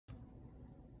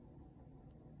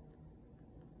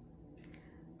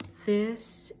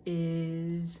This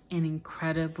is an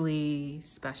incredibly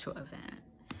special event.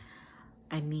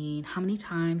 I mean, how many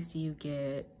times do you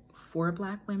get 4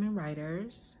 Black women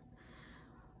writers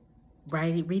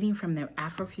reading from their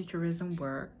Afrofuturism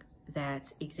work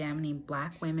that's examining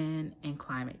Black women and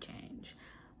climate change?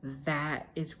 That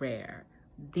is rare.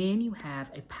 Then you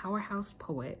have a powerhouse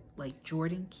poet like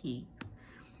Jordan Keith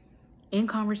in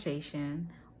conversation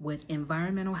with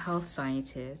environmental health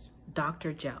scientist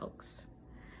Dr. Jelks.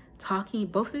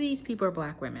 Both of these people are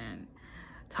Black women,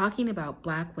 talking about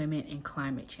Black women and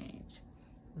climate change.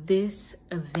 This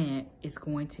event is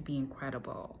going to be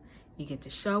incredible. You get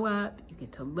to show up, you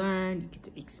get to learn, you get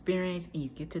to experience, and you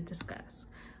get to discuss.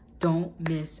 Don't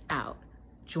miss out.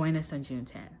 Join us on June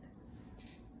 10th.